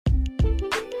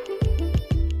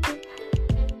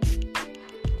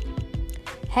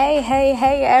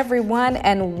Hey, everyone,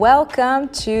 and welcome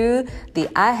to the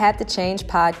I Had to Change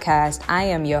podcast. I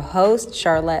am your host,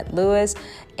 Charlotte Lewis,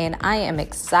 and I am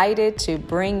excited to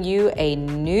bring you a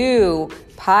new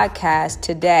podcast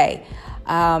today.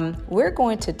 We're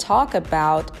going to talk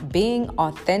about being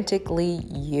authentically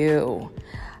you.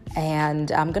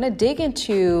 And I'm going to dig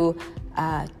into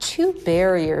two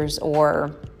barriers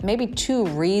or maybe two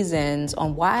reasons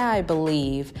on why I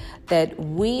believe that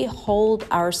we hold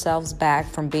ourselves back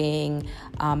from being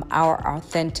our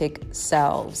authentic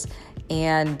selves.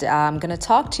 And I'm going to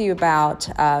talk to you about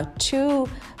two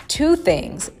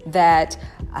things that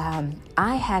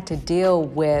I had to deal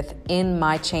with in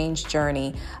my change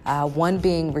journey, one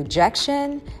being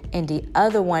rejection and the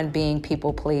other one being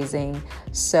people pleasing.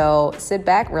 So sit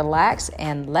back, relax,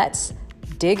 and let's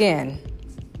dig in.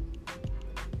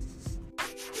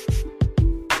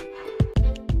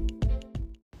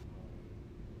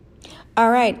 All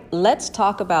right, let's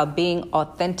talk about being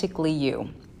authentically you.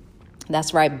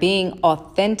 That's right, being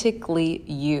authentically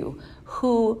you.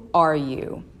 Who are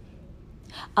you?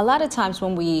 A lot of times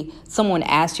when someone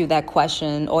asks you that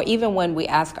question, or even when we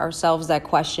ask ourselves that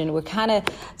question, we're kind of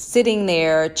sitting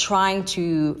there trying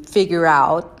to figure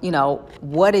out,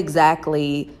 what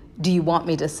exactly do you want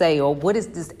me to say, or what is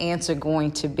this answer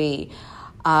going to be?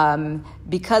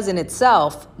 Because in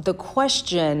itself, the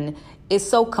question is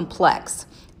so complex,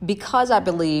 because I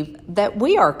believe that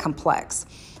we are complex.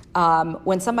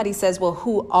 When somebody says, well,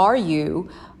 who are you?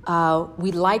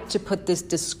 We like to put this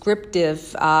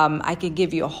descriptive, I could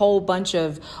give you a whole bunch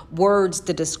of words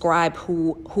to describe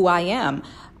who I am.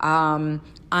 I'm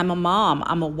a mom,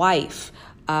 I'm a wife,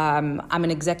 I'm an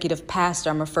executive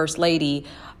pastor, I'm a first lady,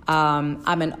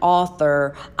 I'm an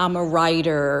author, I'm a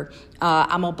writer,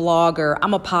 I'm a blogger,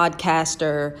 I'm a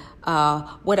podcaster,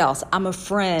 what else? I'm a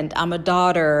friend, I'm a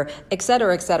daughter, et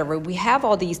cetera, et cetera. We have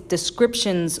all these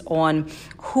descriptions on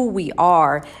who we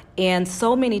are. And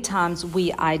so many times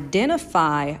we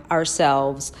identify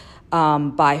ourselves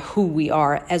by who we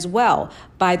are as well,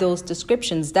 by those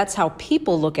descriptions. That's how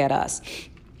people look at us.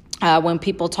 When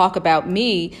people talk about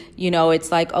me,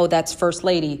 it's like, oh, that's first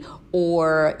lady,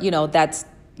 or, that's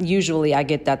usually I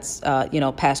get that's,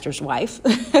 pastor's wife.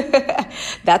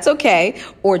 That's okay.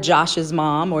 Or Josh's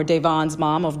mom, or Davon's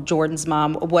mom, or Jordan's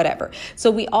mom, or whatever.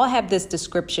 So we all have this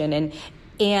description.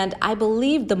 And I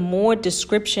believe the more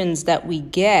descriptions that we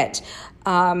get,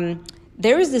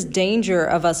 there is this danger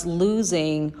of us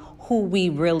losing who we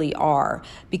really are,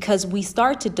 because we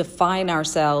start to define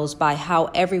ourselves by how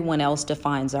everyone else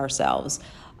defines ourselves.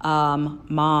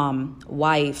 Mom,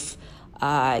 wife,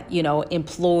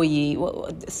 employee,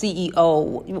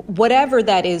 CEO, whatever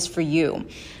that is for you.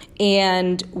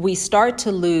 And we start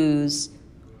to lose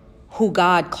who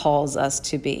God calls us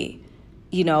to be,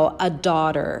 a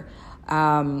daughter,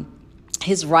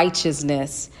 his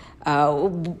righteousness,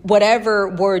 whatever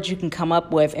words you can come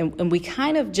up with. And we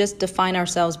kind of just define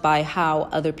ourselves by how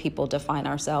other people define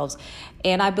ourselves.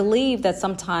 And I believe that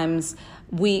sometimes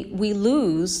we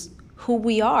lose who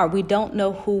we are. We don't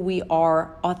know who we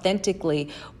are authentically.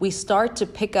 We start to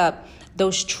pick up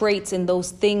those traits and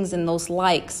those things and those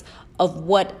likes of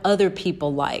what other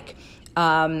people like.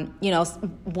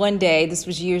 One day, this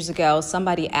was years ago,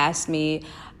 somebody asked me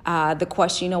the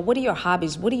question, what are your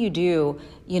hobbies? What do you do,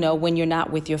 when you're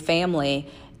not with your family?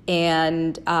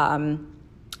 And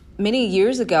many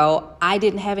years ago, I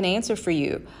didn't have an answer for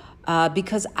you.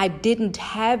 Because I didn't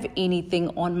have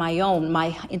anything on my own.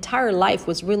 My entire life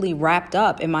was really wrapped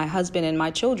up in my husband and my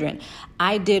children.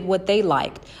 I did what they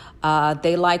liked.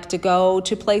 They like to go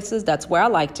to places, that's where I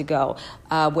like to go.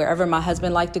 Wherever my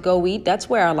husband liked to go eat, that's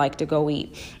where I like to go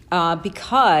eat.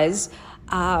 Because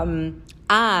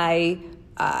I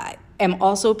am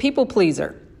also a people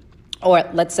pleaser, or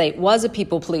let's say was a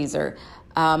people pleaser.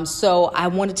 So I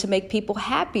wanted to make people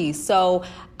happy. So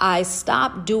I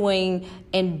stopped doing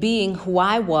and being who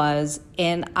I was,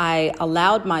 and I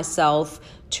allowed myself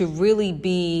to really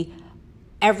be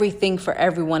everything for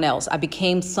everyone else. I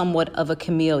became somewhat of a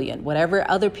chameleon. Whatever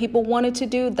other people wanted to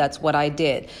do, that's what I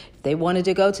did. If they wanted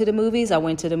to go to the movies, I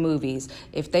went to the movies.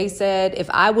 If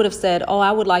I would have said, oh,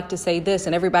 I would like to say this,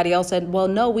 and everybody else said, well,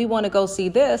 no, we want to go see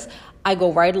this, I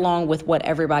go right along with what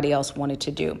everybody else wanted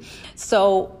to do.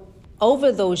 So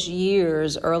over those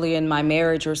years, early in my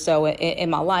marriage or so in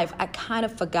my life, I kind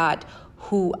of forgot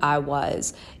who I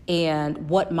was and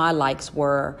what my likes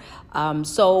were.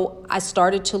 So I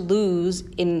started to lose,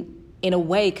 in a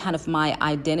way, kind of my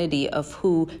identity of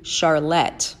who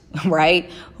Charlotte,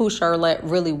 right? Who Charlotte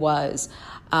really was.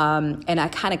 And I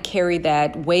kind of carried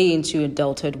that way into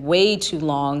adulthood, way too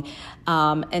long,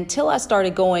 until I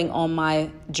started going on my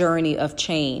journey of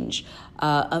change.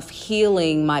 of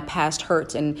healing my past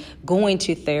hurts and going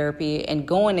to therapy and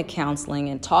going to counseling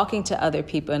and talking to other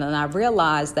people. And I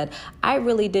realized that I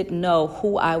really didn't know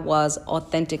who I was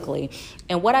authentically.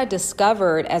 And what I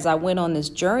discovered as I went on this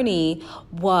journey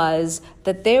was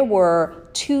that there were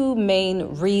two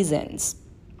main reasons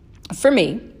for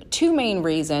me,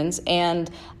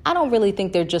 and I don't really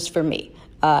think they're just for me,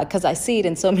 because I see it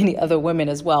in so many other women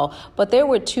as well. But there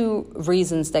were two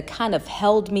reasons that kind of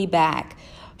held me back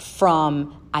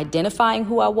from identifying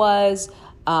who I was,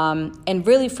 and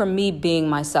really from me being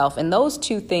myself. And those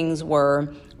two things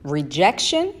were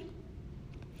rejection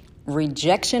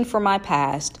for my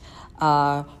past,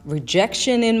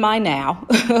 rejection in my now,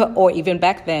 or even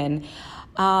back then,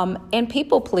 and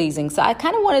people pleasing. So I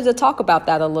kind of wanted to talk about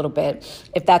that a little bit,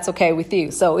 if that's okay with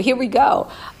you. So here we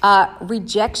go.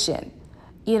 Rejection,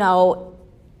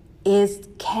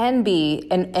 can be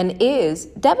and is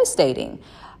devastating.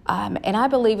 And I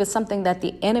believe it's something that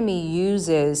the enemy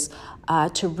uses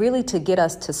to get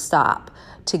us to stop,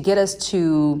 to get us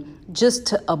to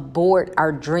abort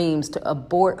our dreams, to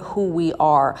abort who we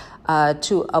are,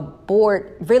 to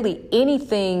abort really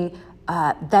anything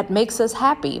that makes us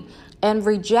happy. And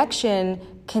rejection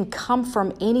can come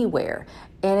from anywhere.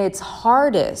 And it's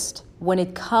hardest when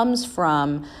it comes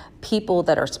from people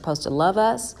that are supposed to love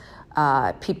us,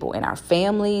 people in our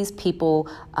families, people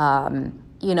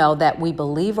that we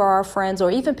believe are our friends,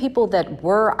 or even people that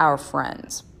were our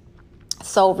friends.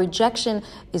 So rejection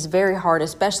is very hard,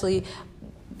 especially,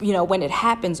 when it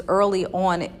happens early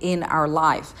on in our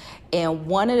life. And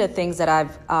one of the things that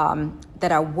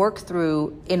I worked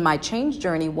through in my change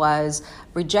journey was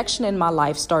rejection in my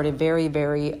life started very,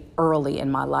 very early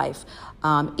in my life.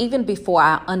 Even before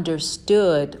I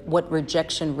understood what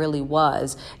rejection really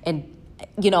was. And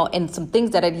some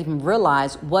things that I didn't even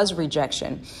realize was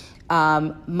rejection.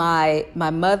 My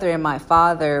mother and my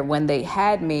father, when they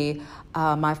had me,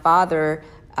 my father,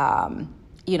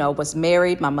 was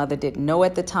married. My mother didn't know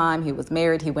at the time he was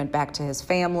married. He went back to his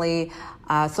family.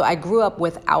 So I grew up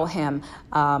without him.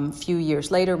 A few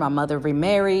years later, my mother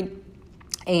remarried.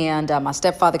 And my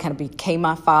stepfather kind of became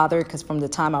my father, because from the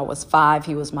time I was 5,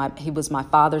 he was my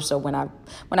father. So when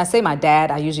I say my dad,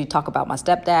 I usually talk about my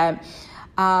stepdad.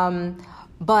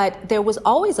 But there was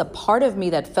always a part of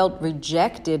me that felt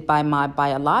rejected by my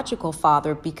biological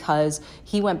father because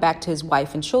he went back to his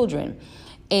wife and children.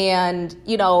 And,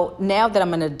 now that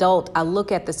I'm an adult, I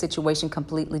look at the situation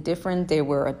completely different. They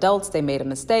were adults. They made a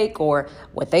mistake, or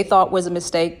what they thought was a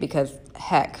mistake, because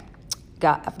heck,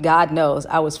 God knows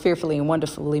I was fearfully and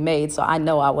wonderfully made. So I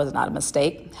know I was not a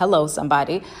mistake. Hello,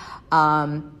 somebody.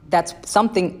 That's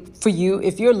something for you.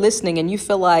 If you're listening and you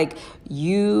feel like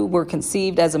you were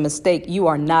conceived as a mistake, you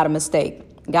are not a mistake.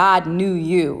 God knew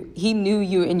you. He knew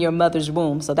you in your mother's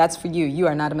womb. So that's for you. You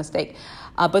are not a mistake.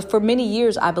 But for many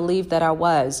years, I believed that I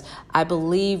was. I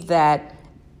believed that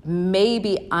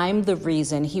maybe I'm the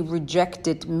reason he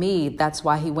rejected me. That's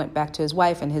why he went back to his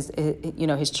wife and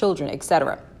his children,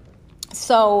 etc.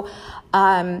 So,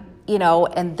 and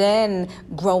then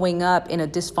growing up in a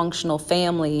dysfunctional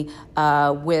family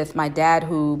with my dad,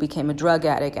 who became a drug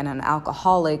addict and an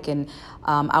alcoholic. And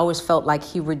I always felt like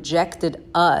he rejected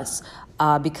us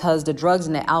because the drugs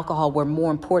and the alcohol were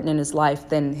more important in his life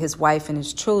than his wife and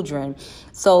his children.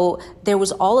 So there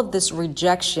was all of this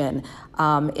rejection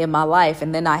in my life.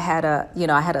 And then I had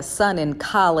a son in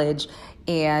college.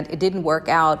 And it didn't work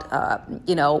out,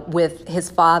 with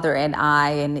his father and I,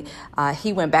 and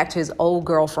he went back to his old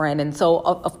girlfriend. And so,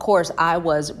 of course, I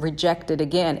was rejected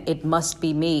again. It must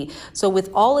be me. So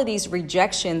with all of these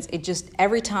rejections,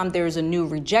 every time there's a new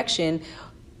rejection,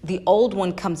 the old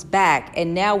one comes back.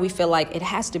 And now we feel like it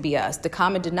has to be us. The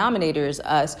common denominator is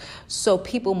us. So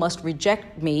people must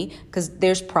reject me because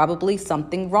there's probably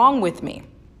something wrong with me.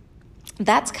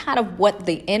 That's kind of what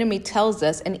the enemy tells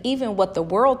us, and even what the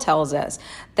world tells us,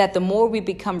 that the more we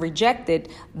become rejected,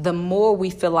 the more we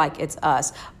feel like it's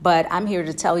us. But I'm here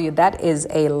to tell you that is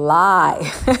a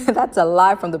lie. That's a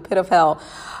lie from the pit of hell.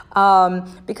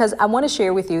 Because I want to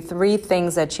share with you 3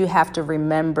 things that you have to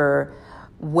remember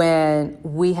when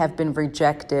we have been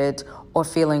rejected or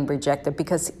feeling rejected.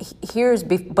 Because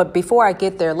but before I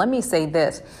get there, let me say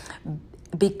this.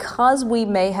 Because we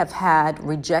may have had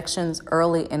rejections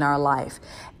early in our life,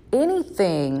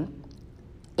 anything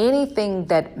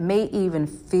that may even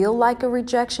feel like a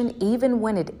rejection, even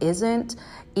when it isn't,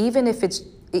 even if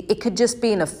it could just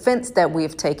be an offense that we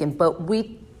have taken, but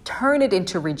we turn it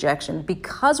into rejection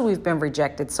because we've been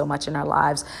rejected so much in our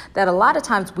lives that a lot of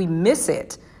times we miss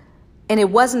it. And it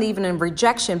wasn't even in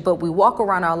rejection, but we walk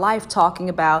around our life talking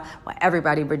about, well,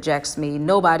 everybody rejects me,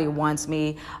 nobody wants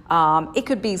me. It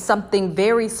could be something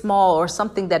very small or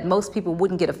something that most people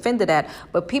wouldn't get offended at,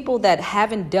 but people that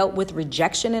haven't dealt with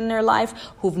rejection in their life,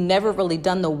 who've never really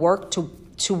done the work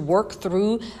to work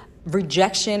through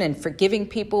rejection and forgiving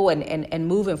people and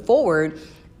moving forward,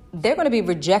 they're going to be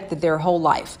rejected their whole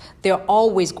life. They're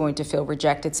always going to feel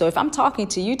rejected. So if I'm talking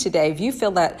to you today, if you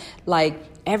feel that like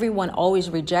everyone always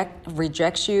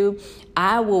rejects you,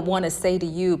 I will want to say to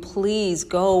you, please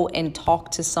go and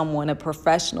talk to someone, a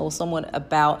professional, someone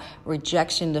about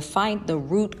rejection to find the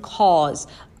root cause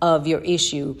of your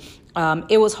issue.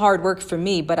 It was hard work for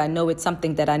me, but I know it's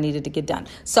something that I needed to get done.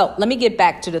 So let me get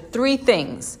back to the 3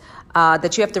 things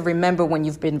that you have to remember when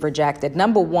you've been rejected.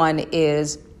 Number 1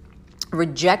 is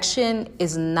rejection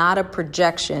is not a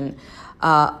projection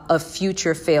of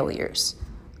future failures.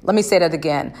 Let me say that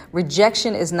again.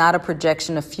 Rejection is not a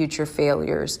projection of future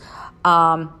failures.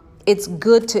 It's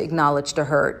good to acknowledge the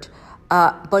hurt,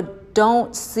 but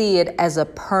don't see it as a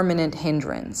permanent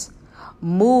hindrance.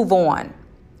 Move on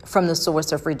from the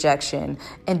source of rejection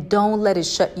and don't let it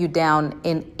shut you down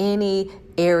in any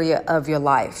area of your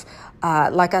life.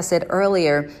 Like I said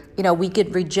earlier, we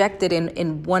get rejected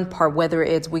in one part, whether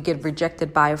it's we get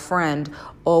rejected by a friend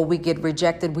or we get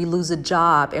rejected, we lose a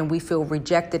job and we feel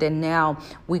rejected. And now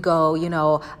we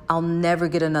go, I'll never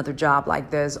get another job like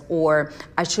this, or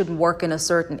I shouldn't work in a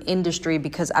certain industry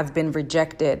because I've been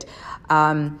rejected.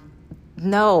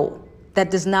 No,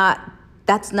 that's not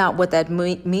what that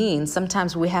means.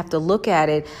 Sometimes we have to look at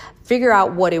it, figure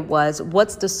out what it was,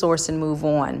 what's the source, and move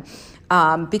on.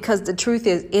 Because the truth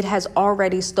is, it has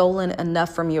already stolen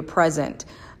enough from your present.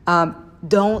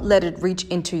 Don't let it reach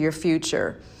into your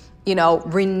future.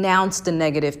 Renounce the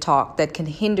negative talk that can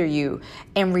hinder you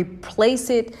and replace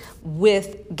it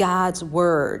with God's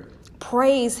word.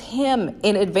 Praise him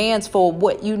in advance for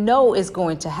what is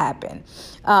going to happen.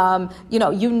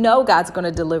 God's going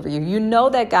to deliver you. You know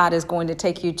that God is going to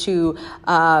take you to,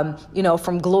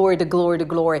 from glory to glory to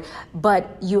glory.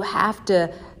 But you have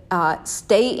to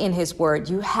stay in his word.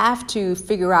 You have to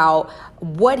figure out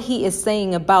what he is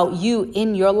saying about you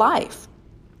in your life.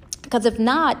 Because if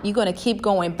not, you're going to keep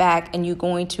going back and you're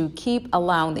going to keep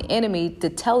allowing the enemy to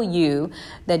tell you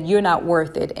that you're not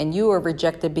worth it and you are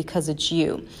rejected because it's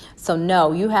you. So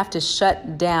no, you have to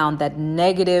shut down that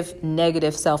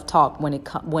negative self-talk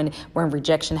when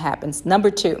rejection happens. Number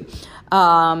 2,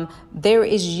 there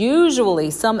is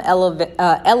usually some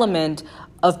element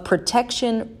of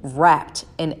protection wrapped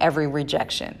in every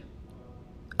rejection.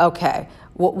 Okay,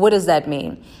 what does that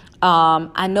mean?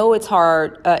 I know it's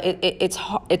hard.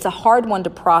 It's a hard one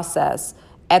to process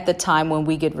at the time when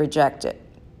we get rejected,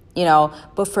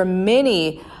 but for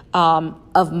many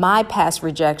of my past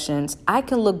rejections, I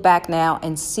can look back now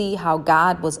and see how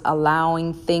God was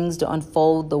allowing things to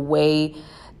unfold the way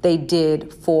they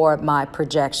did for my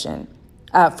protection.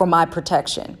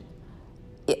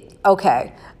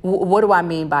 Okay, what do I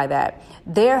mean by that?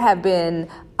 There have been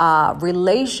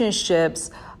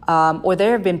relationships or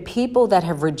there have been people that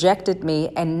have rejected me,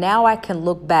 and now I can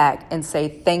look back and say,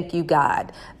 thank you,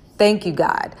 God. Thank you,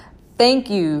 God.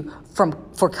 Thank you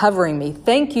for covering me.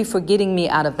 Thank you for getting me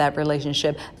out of that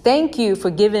relationship. Thank you for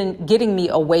getting me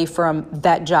away from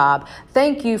that job.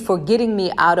 Thank you for getting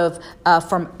me out of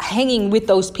from hanging with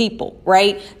those people,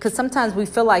 right? Because sometimes we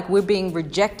feel like we're being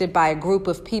rejected by a group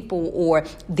of people or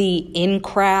the in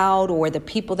crowd or the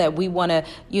people that we want to,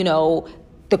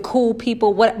 the cool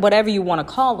people, whatever you want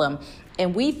to call them.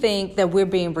 And we think that we're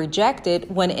being rejected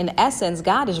when in essence,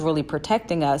 God is really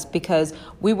protecting us because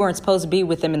we weren't supposed to be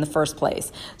with him in the first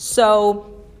place.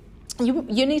 So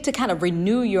you need to kind of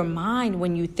renew your mind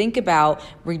when you think about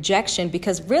rejection,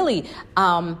 because really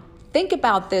think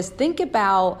about this. Think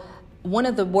about one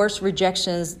of the worst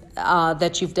rejections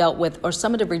that you've dealt with, or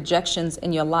some of the rejections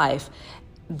in your life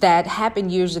that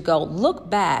happened years ago. Look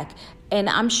back. And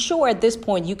I'm sure at this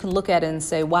point you can look at it and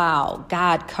say, wow,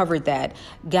 God covered that.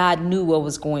 God knew what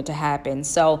was going to happen.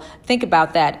 So think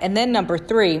about that. And then number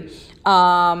 3,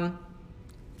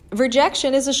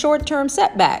 rejection is a short-term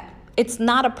setback. It's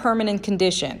not a permanent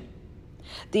condition.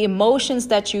 The emotions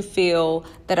that you feel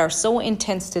that are so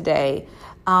intense today,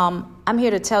 I'm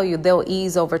here to tell you they'll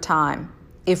ease over time.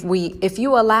 If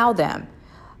you allow them,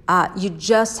 you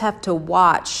just have to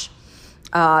watch.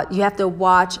 You have to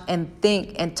watch and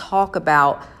think and talk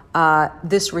about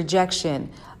this rejection.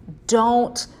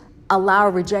 Don't allow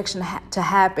rejection to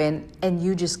happen and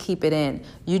you just keep it in.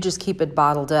 You just keep it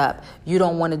bottled up. You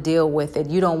don't want to deal with it.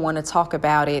 You don't want to talk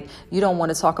about it. You don't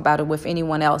want to talk about it with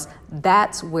anyone else.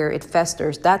 That's where it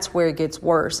festers. That's where it gets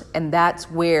worse. And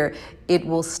that's where it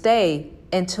will stay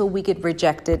until we get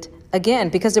rejected again.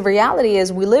 Because the reality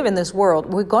is we live in this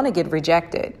world, we're going to get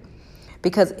rejected.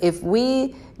 Because if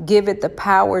we give it the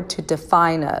power to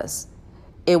define us,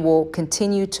 it will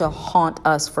continue to haunt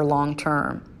us for long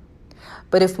term.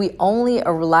 But if we only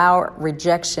allow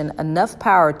rejection enough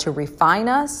power to refine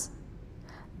us,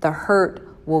 the hurt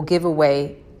will give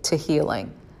way to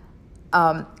healing.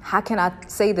 How can I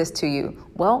say this to you?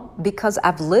 Well, because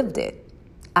I've lived it.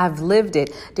 I've lived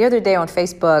it. The other day on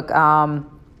Facebook,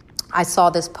 I saw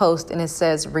this post and it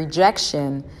says,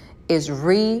 rejection is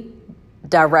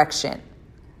redirection.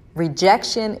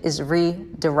 Rejection is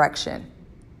redirection.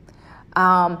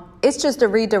 It's just a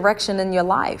redirection in your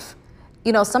life.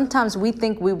 You know, sometimes we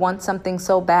think we want something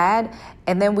so bad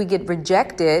and then we get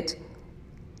rejected.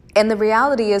 And the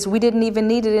reality is we didn't even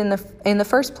need it in the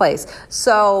first place.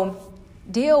 So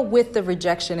deal with the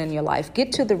rejection in your life.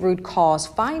 Get to the root cause.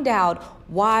 Find out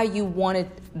why you wanted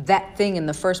that thing in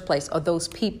the first place, or those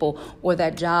people, or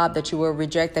that job that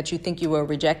you think you were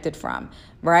rejected from,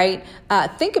 right?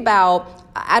 Think about,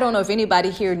 I don't know if anybody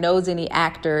here knows any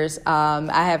actors.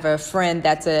 I have a friend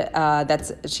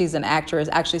she's an actress,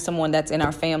 actually someone that's in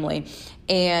our family.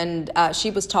 And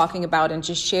she was talking about and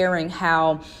just sharing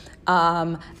how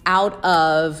out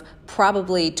of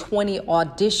probably 20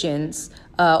 auditions,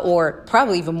 or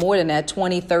probably even more than that,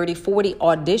 20, 30, 40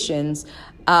 auditions,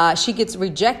 she gets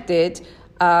rejected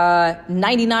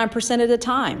 99% of the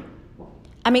time.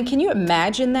 I mean, can you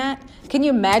imagine that? Can you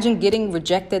imagine getting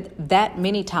rejected that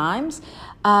many times?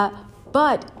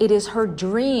 But it is her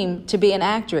dream to be an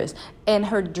actress, and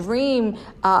her dream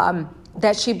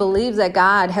that she believes that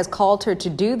God has called her to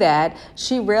do that.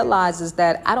 She realizes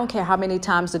that I don't care how many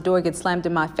times the door gets slammed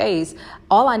in my face.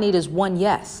 All I need is one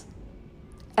yes.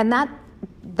 And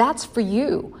that's for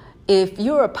you. If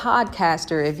you're a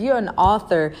podcaster, if you're an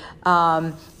author,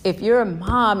 if you're a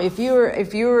mom, if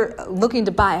you're looking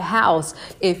to buy a house,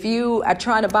 if you are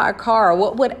trying to buy a car,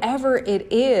 whatever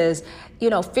it is,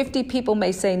 50 people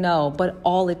may say no, but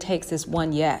all it takes is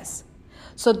one yes.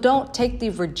 So don't take the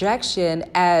rejection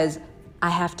as I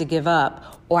have to give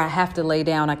up or I have to lay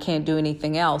down, I can't do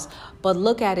anything else, but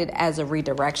look at it as a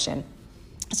redirection.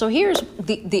 So here's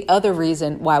the other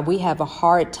reason why we have a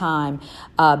hard time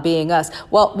being us.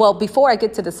 Well, before I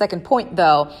get to the second point,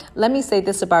 though, let me say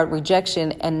this about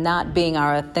rejection and not being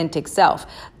our authentic self.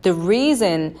 The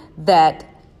reason that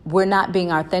we're not being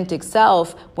our authentic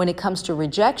self when it comes to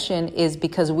rejection is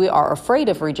because we are afraid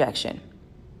of rejection.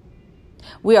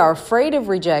 We are afraid of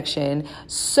rejection.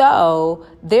 So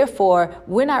therefore,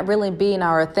 we're not really being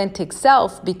our authentic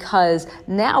self, because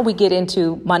now we get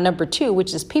into my number 2,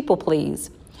 which is people please.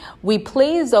 We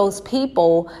please those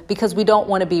people because we don't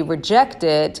want to be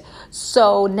rejected.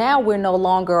 So now we're no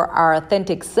longer our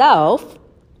authentic self,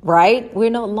 right?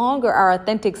 We're no longer our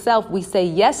authentic self. We say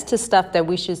yes to stuff that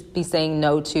we should be saying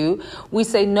no to. We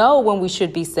say no when we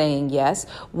should be saying yes.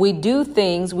 We do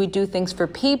things for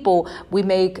people. We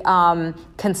make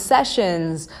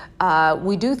concessions.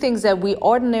 We do things that we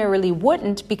ordinarily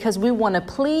wouldn't because we want to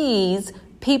please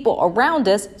people around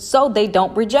us so they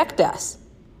don't reject us.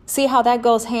 See how that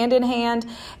goes hand in hand?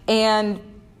 And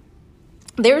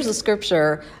there's a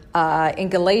scripture in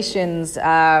Galatians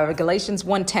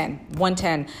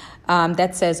 1:10,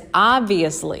 that says,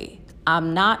 obviously,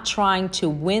 I'm not trying to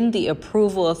win the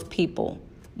approval of people,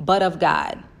 but of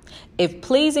God. If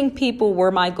pleasing people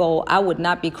were my goal, I would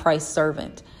not be Christ's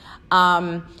servant.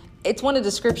 It's one of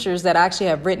the scriptures that I actually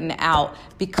have written out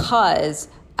because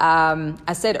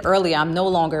I said earlier, I'm no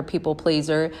longer a people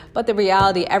pleaser, but the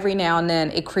reality, every now and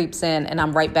then it creeps in and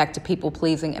I'm right back to people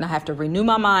pleasing, and I have to renew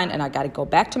my mind and I got to go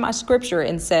back to my scripture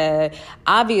and say,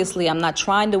 obviously, I'm not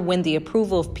trying to win the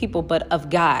approval of people, but of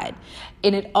God.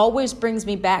 And it always brings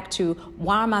me back to,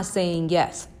 why am I saying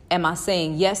yes? Am I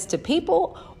saying yes to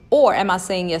people, or am I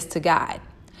saying yes to God?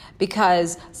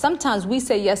 Because sometimes we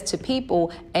say yes to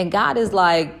people and God is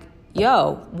like,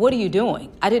 yo, what are you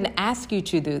doing? I didn't ask you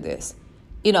to do this.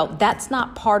 That's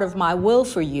not part of my will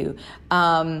for you.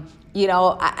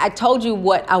 I told you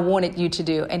what I wanted you to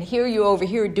do, and here you're over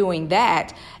here doing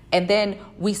that. And then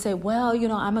we say, well,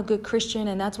 I'm a good Christian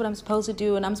and that's what I'm supposed to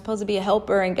do. And I'm supposed to be a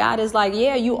helper. And God is like,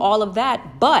 yeah, you all of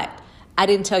that, but I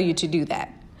didn't tell you to do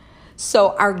that.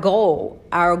 So our goal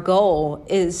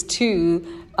is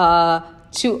to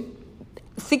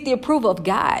seek the approval of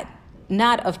God,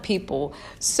 not of people.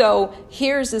 So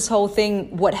here's this whole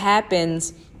thing. What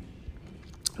happens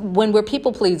when we're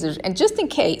people pleasers? And just in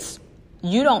case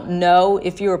you don't know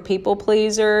if you're a people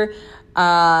pleaser,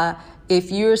 if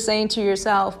you're saying to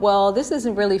yourself, well, this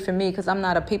isn't really for me because I'm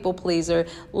not a people pleaser,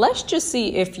 let's just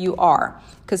see if you are.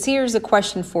 Because here's a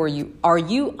question for you. Are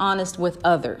you honest with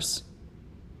others?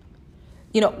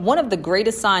 One of the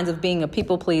greatest signs of being a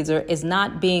people pleaser is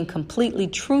not being completely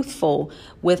truthful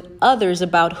with others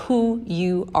about who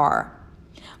you are.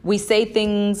 We say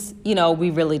things, we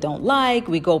really don't like.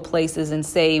 We go places and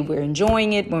say we're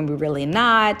enjoying it when we're really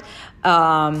not.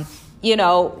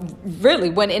 Really,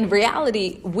 when in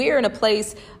reality, we're in a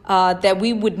place that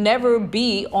we would never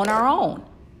be on our own.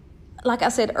 Like I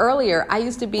said earlier, I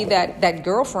used to be that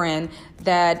girlfriend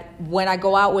that when I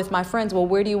go out with my friends, well,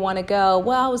 where do you want to go?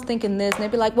 Well, I was thinking this. And they'd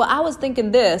be like, well, I was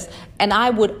thinking this. And I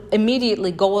would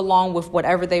immediately go along with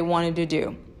whatever they wanted to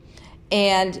do.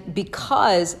 And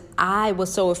because I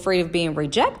was so afraid of being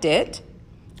rejected,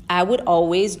 I would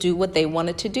always do what they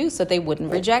wanted to do so they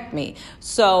wouldn't reject me.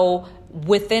 So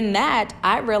within that,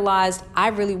 I realized I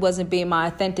really wasn't being my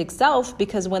authentic self,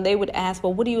 because when they would ask,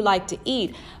 well, what do you like to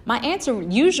eat? My answer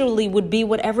usually would be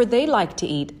whatever they like to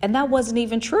eat. And that wasn't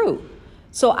even true.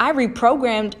 So I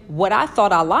reprogrammed what I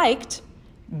thought I liked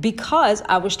because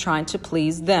I was trying to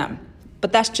please them.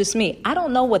 But that's just me. I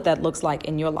don't know what that looks like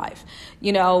in your life.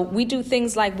 We do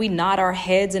things like we nod our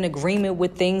heads in agreement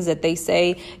with things that they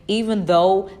say, even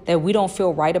though that we don't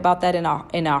feel right about that in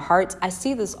our hearts. I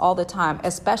see this all the time,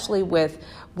 especially with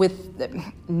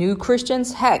new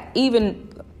Christians. Heck, even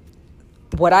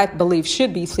what I believe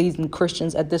should be seasoned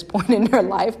Christians at this point in their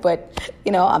life. But,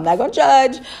 I'm not going to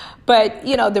judge. But,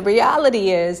 the reality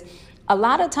is a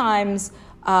lot of times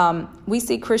I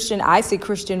see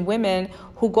Christian women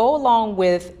who go along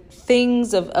with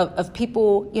things of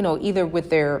people, either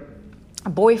with their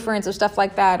boyfriends or stuff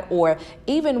like that, or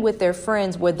even with their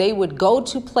friends, where they would go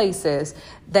to places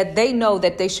that they know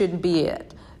that they shouldn't be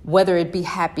at, whether it be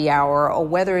happy hour or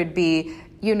whether it be,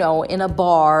 in a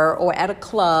bar or at a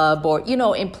club or,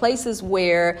 in places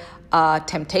where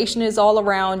temptation is all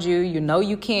around you.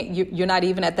 You can't, you're not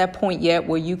even at that point yet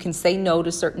where you can say no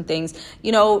to certain things.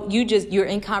 You're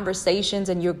in conversations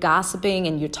and you're gossiping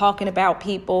and you're talking about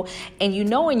people, and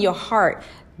in your heart,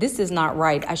 this is not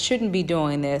right. I shouldn't be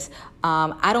doing this.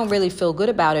 I don't really feel good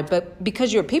about it. But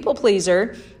because you're a people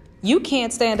pleaser, you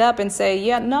can't stand up and say,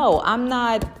 yeah, no, I'm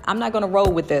not going to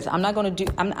roll with this. I'm not going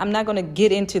to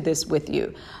get into this with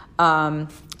you.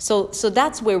 So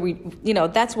that's where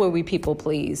we people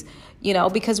please,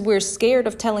 because we're scared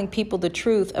of telling people the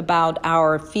truth about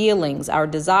our feelings, our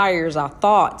desires, our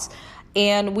thoughts.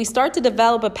 And we start to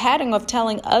develop a pattern of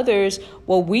telling others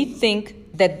what we think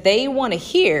that they want to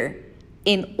hear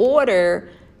in order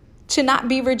to not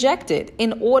be rejected,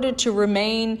 in order to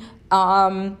remain,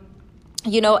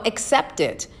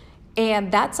 accepted.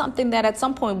 And that's something that at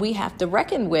some point we have to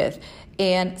reckon with.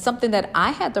 And something that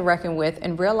I had to reckon with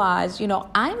and realize,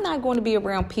 I'm not going to be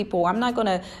around people. I'm not going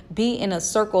to be in a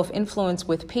circle of influence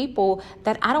with people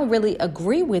that I don't really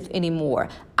agree with anymore.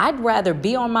 I'd rather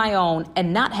be on my own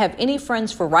and not have any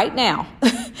friends for right now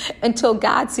until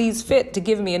God sees fit to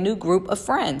give me a new group of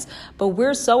friends. But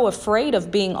we're so afraid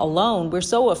of being alone. We're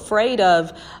so afraid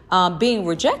of being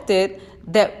rejected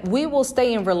that we will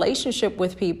stay in relationship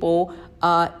with people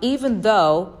even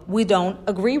though we don't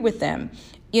agree with them.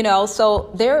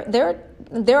 So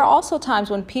there are also times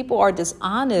when people are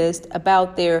dishonest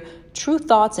about their true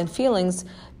thoughts and feelings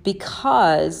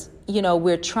because,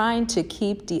 we're trying to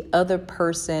keep the other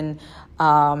person,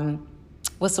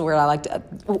 what's the word I like to,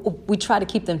 we try to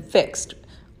keep them fixed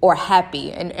or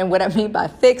happy. And what I mean by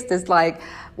fixed is like,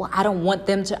 well, I don't want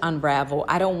them to unravel.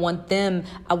 I want them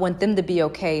to be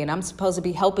okay. And I'm supposed to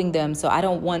be helping them. So I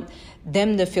don't want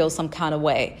them to feel some kind of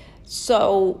way.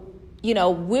 So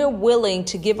we're willing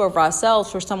to give of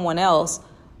ourselves for someone else,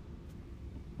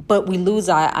 but we lose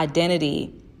our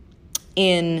identity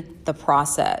in the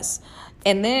process.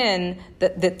 And then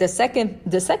the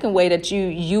second way that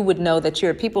you would know that you're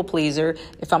a people pleaser,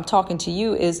 if I'm talking to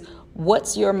you, is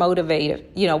what's your motivative?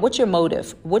 What's your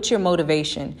motive? What's your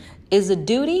motivation? Is it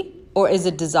duty or is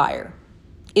it desire?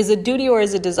 Is it duty or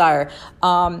is it desire?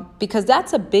 Because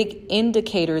that's a big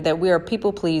indicator that we are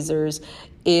people pleasers,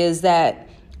 is that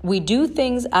we do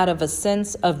things out of a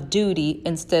sense of duty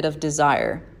instead of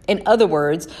desire. In other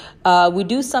words, we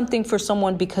do something for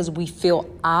someone because we feel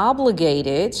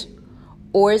obligated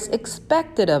or it's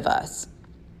expected of us.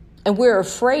 And we're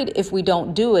afraid if we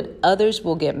don't do it, others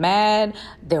will get mad,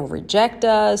 they'll reject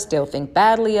us, they'll think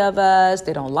badly of us,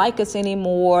 they don't like us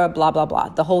anymore, blah, blah, blah,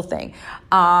 the whole thing.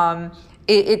 Let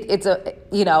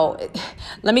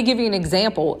me give you an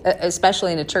example,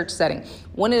 especially in a church setting.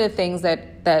 One of the things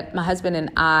that my husband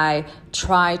and I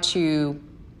try to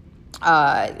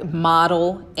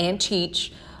model and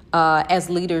teach as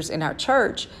leaders in our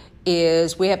church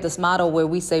is we have this model where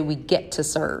we say we get to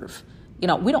serve.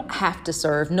 We don't have to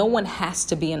serve. No one has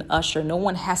to be an usher. No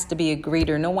one has to be a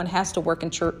greeter. No one has to work in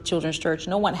children's church.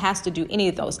 No one has to do any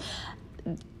of those.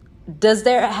 Does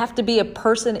there have to be a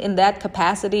person in that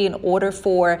capacity in order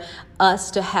for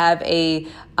us to have a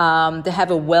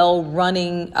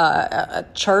well-running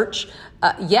church?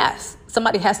 Yes,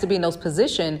 somebody has to be in those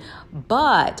positions,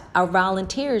 but our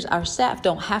volunteers, our staff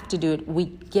don't have to do it. We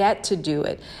get to do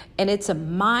it. And it's a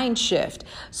mind shift.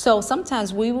 So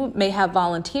sometimes we may have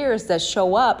volunteers that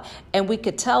show up and we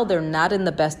could tell they're not in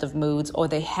the best of moods, or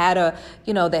they had a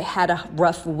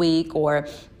rough week, or,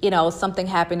 something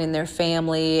happened in their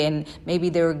family and maybe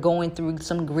they're going through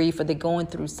some grief, or they're going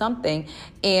through something.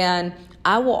 And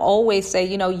I will always say,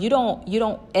 you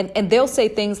don't, and they'll say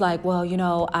things like,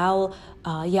 well,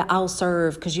 I'll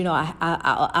serve because,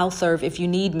 I'll serve if you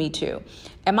need me to.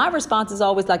 And my response is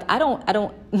always like,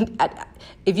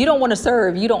 if you don't want to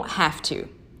serve, you don't have to.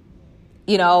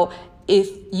 If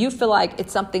you feel like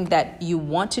it's something that you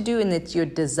want to do and it's your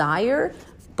desire,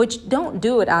 but don't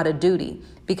do it out of duty.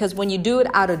 Because when you do it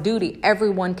out of duty,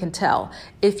 everyone can tell.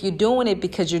 If you're doing it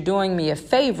because you're doing me a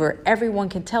favor, everyone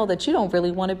can tell that you don't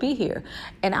really want to be here.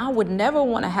 And I would never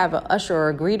want to have an usher or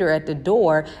a greeter at the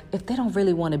door if they don't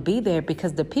really want to be there,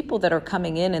 because the people that are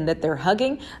coming in and that they're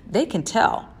hugging, they can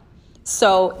tell.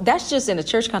 So that's just in a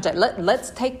church context. Let's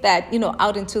take that,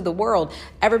 out into the world.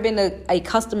 Ever been to a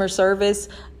customer service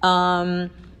line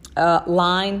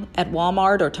at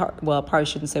Walmart or probably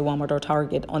shouldn't say Walmart or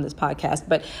Target on this podcast,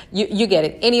 but you get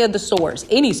it. Any of the stores,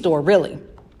 any store really.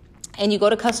 And you go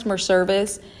to customer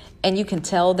service and you can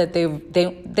tell that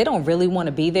they don't really want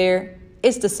to be there.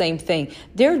 It's the same thing.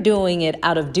 They're doing it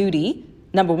out of duty.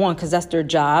 Number one, because that's their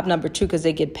job. Number two, because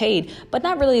they get paid, but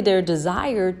not really their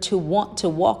desire to want to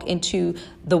walk into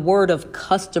the word of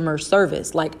customer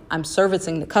service. Like, I'm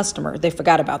servicing the customer. They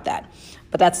forgot about that.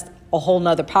 But that's a whole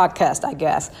nother podcast, I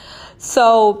guess.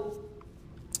 So,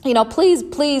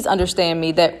 please understand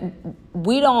me that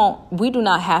we do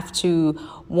not have to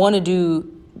want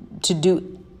to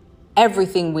do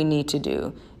everything we need to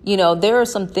do. There are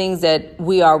some things that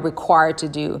we are required to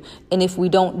do. And if we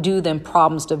don't do them,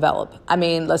 problems develop. I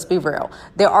mean, let's be real.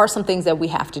 There are some things that we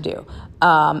have to do.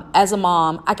 As a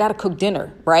mom, I got to cook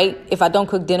dinner, right? If I don't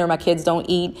cook dinner, my kids don't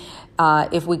eat.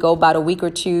 If we go about a week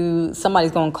or two,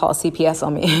 somebody's going to call CPS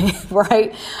on me,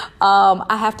 right?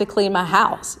 I have to clean my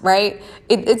house, right?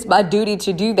 It's my duty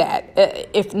to do that.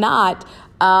 If not,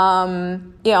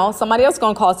 somebody else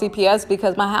going to call CPS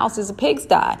because my house is a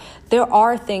pigsty. There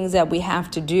are things that we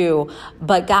have to do,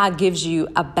 but God gives you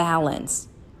a balance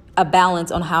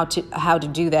on how to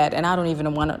do that. And I don't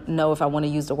even want to know if I want to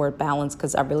use the word balance,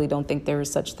 because I really don't think there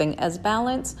is such thing as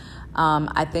balance.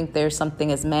 I think there's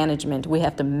something as management. We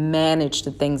have to manage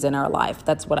the things in our life.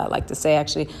 That's what I like to say,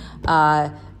 actually.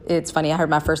 It's funny. I heard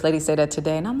my first lady say that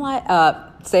today, and I'm like,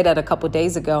 say that a couple of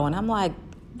days ago. And I'm like,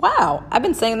 wow, I've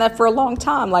been saying that for a long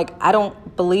time. Like, I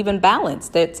don't believe in balance.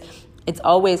 It's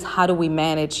always, how do we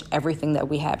manage everything that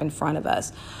we have in front of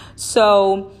us?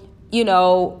 So,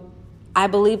 I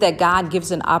believe that God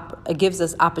gives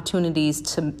us opportunities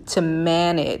to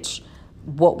manage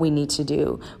what we need to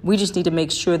do. We just need to make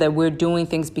sure that we're doing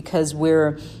things because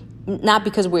we're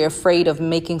afraid of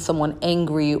making someone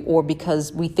angry, or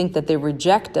because we think that they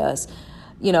reject us.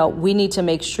 We need to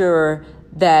make sure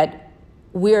that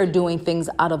we are doing things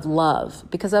out of love,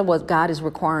 because that's what God is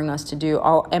requiring us to do.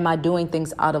 Or am I doing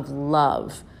things out of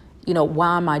love?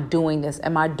 Why am I doing this?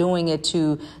 Am I doing it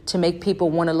to make people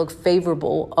want to look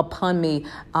favorable upon me?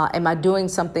 Am I doing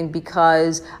something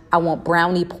because I want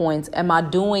brownie points? Am I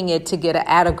doing it to get an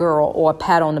atta girl or a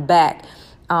pat on the back?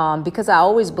 Because I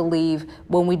always believe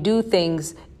when we do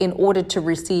things in order to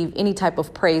receive any type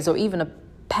of praise or even a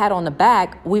pat on the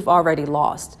back, we've already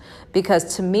lost.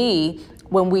 Because to me,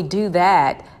 when we do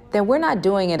that, then we're not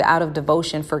doing it out of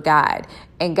devotion for God.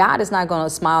 And God is not going to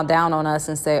smile down on us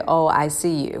and say, oh, I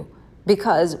see you.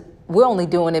 Because we're only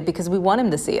doing it because we want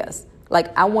him to see us.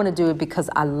 Like, I want to do it because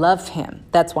I love him.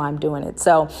 That's why I'm doing it.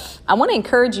 So I want to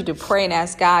encourage you to pray and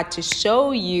ask God to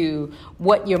show you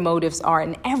what your motives are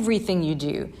in everything you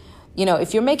do.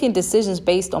 If you're making decisions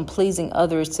based on pleasing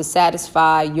others to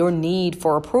satisfy your need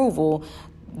for approval,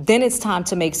 then it's time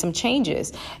to make some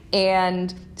changes.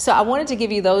 And so I wanted to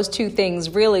give you those two things,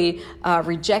 really,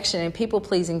 rejection and people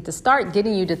pleasing, to start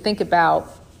getting you to think about,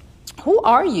 who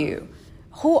are you?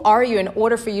 Who are you? In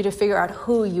order for you to figure out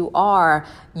who you are,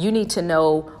 you need to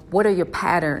know, what are your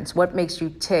patterns? What makes you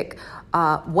tick?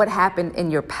 what happened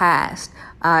in your past.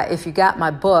 If you got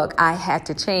my book, I Had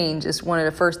to Change, it's one of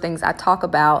the first things I talk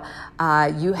about.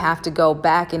 You have to go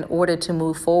back in order to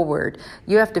move forward.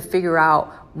 You have to figure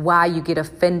out why you get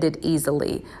offended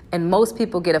easily. And most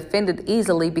people get offended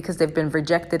easily because they've been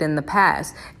rejected in the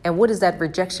past. And what does that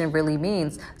rejection really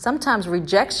mean? Sometimes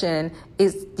rejection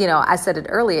is, I said it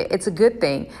earlier, it's a good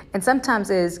thing. And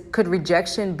sometimes could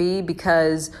rejection be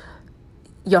because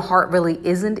your heart really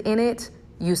isn't in it?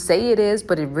 You say it is,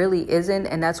 but it really isn't.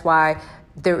 And that's why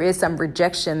there is some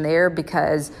rejection there,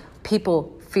 because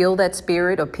people feel that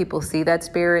spirit or people see that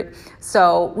spirit.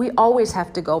 So we always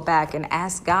have to go back and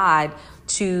ask God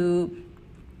to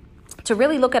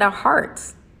really look at our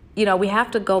hearts. We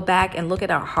have to go back and look at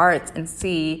our hearts and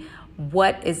see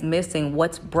what is missing,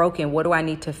 what's broken, what do I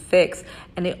need to fix?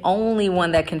 And the only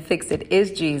one that can fix it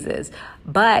is Jesus.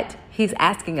 But he's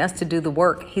asking us to do the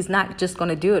work. He's not just going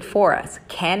to do it for us.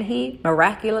 Can he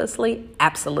miraculously?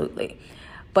 Absolutely.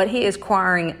 But he is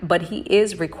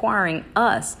requiring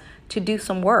us to do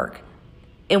some work.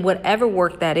 And whatever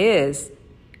work that is,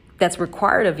 that's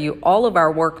required of you. All of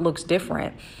our work looks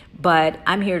different, but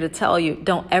I'm here to tell you,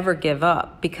 don't ever give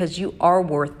up, because you are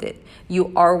worth it.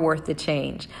 You are worth the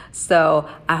change. So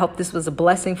I hope this was a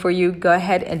blessing for you. Go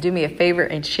ahead and do me a favor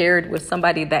and share it with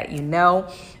somebody that you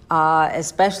know,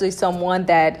 especially someone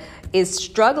that is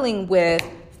struggling with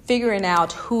figuring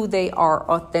out who they are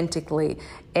authentically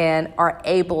and are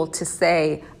able to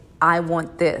say, I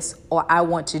want this, or I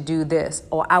want to do this,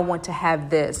 or I want to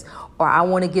have this, or I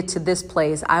want to get to this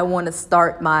place. I want to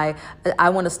start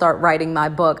writing my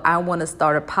book. I want to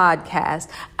start a podcast.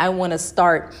 I want to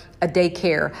start a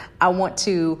daycare. I want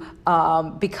to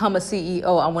become a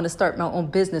CEO. I want to start my own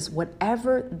business.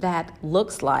 Whatever that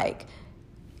looks like,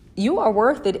 you are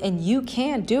worth it and you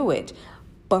can do it.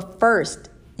 But first,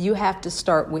 you have to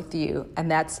start with you,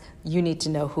 and you need to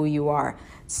know who you are.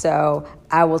 So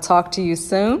I will talk to you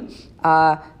soon.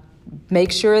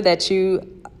 Make sure that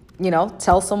you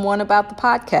tell someone about the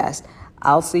podcast.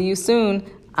 I'll see you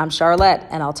soon. I'm Charlotte,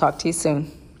 and I'll talk to you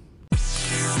soon.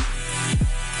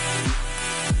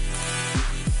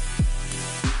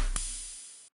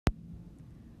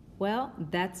 Well,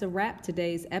 that's a wrap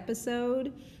today's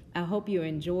episode. I hope you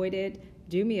enjoyed it.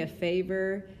 Do me a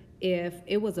favor. If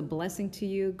it was a blessing to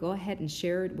you, go ahead and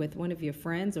share it with one of your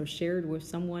friends, or share it with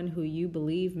someone who you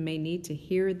believe may need to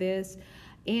hear this.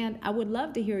 And I would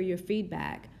love to hear your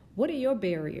feedback. What are your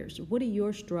barriers? What are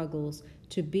your struggles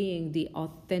to being the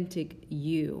authentic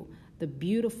you, the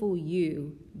beautiful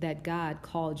you that God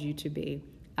called you to be?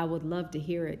 I would love to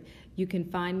hear it. You can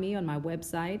find me on my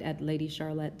website at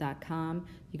ladycharlotte.com.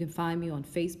 You can find me on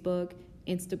Facebook,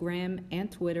 Instagram,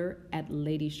 and Twitter at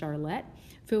Lady Charlotte.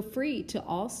 Feel free to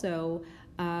also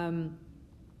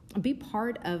be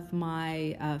part of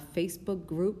my Facebook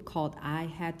group called I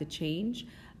Had to Change.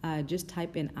 Just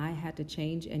type in I Had to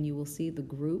Change and you will see the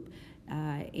group,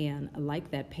 and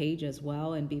like that page as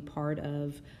well, and be part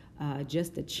of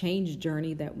just the change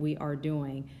journey that we are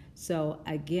doing. So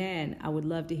again, I would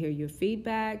love to hear your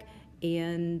feedback,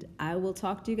 and I will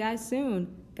talk to you guys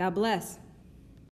soon. God bless.